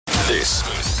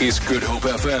This is Good Hope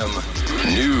FM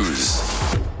News.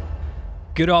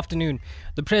 Good afternoon.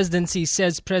 The Presidency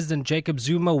says President Jacob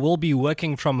Zuma will be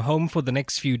working from home for the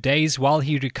next few days while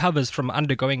he recovers from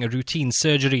undergoing a routine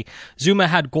surgery. Zuma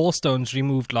had gallstones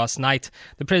removed last night.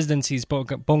 The Presidency's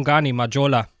Bongani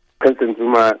Majola. President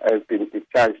Zuma has been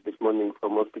discharged this morning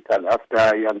from hospital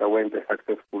after he underwent a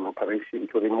successful operation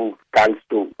to remove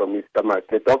gallstones from his stomach.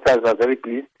 The doctors are very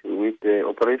pleased with the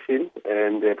operation,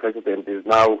 and the President is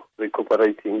now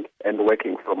recuperating and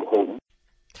working from home.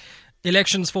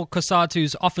 Elections for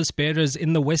COSATU's office bearers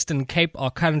in the Western Cape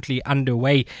are currently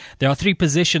underway. There are 3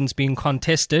 positions being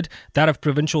contested, that of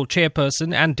provincial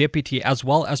chairperson and deputy as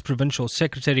well as provincial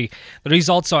secretary. The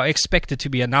results are expected to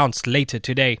be announced later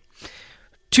today.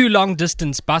 2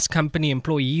 long-distance bus company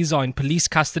employees are in police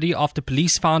custody after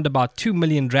police found about 2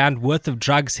 million rand worth of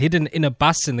drugs hidden in a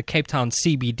bus in the Cape Town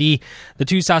CBD. The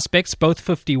 2 suspects, both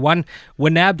 51, were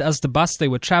nabbed as the bus they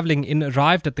were travelling in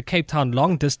arrived at the Cape Town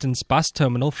long-distance bus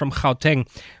terminal from Gauteng.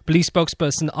 Police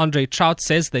spokesperson Andre Trout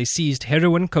says they seized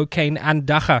heroin, cocaine and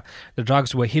dagga. The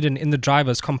drugs were hidden in the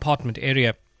driver's compartment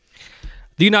area.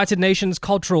 The United Nations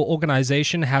Cultural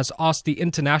Organization has asked the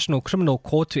International Criminal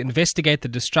Court to investigate the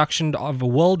destruction of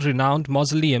world-renowned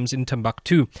mausoleums in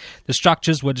Timbuktu. The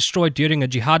structures were destroyed during a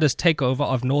jihadist takeover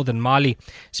of northern Mali.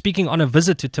 Speaking on a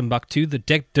visit to Timbuktu, the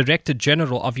Director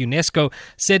General of UNESCO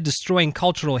said destroying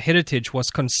cultural heritage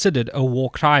was considered a war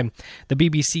crime. The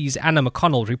BBC's Anna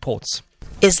McConnell reports.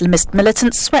 Islamist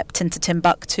militants swept into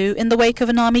Timbuktu in the wake of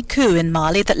an army coup in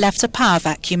Mali that left a power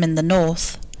vacuum in the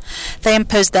north. They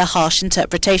imposed their harsh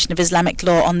interpretation of Islamic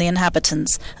law on the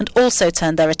inhabitants and also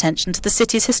turned their attention to the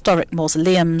city's historic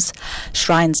mausoleums,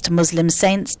 shrines to Muslim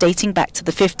saints dating back to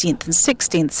the 15th and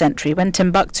 16th century when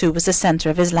Timbuktu was a centre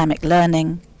of Islamic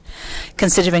learning.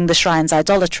 Considering the shrines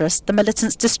idolatrous, the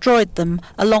militants destroyed them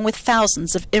along with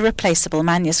thousands of irreplaceable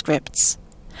manuscripts.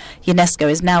 UNESCO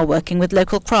is now working with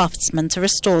local craftsmen to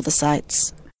restore the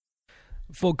sites.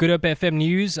 For Good Hope FM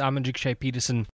News, I'm Andrik Peterson.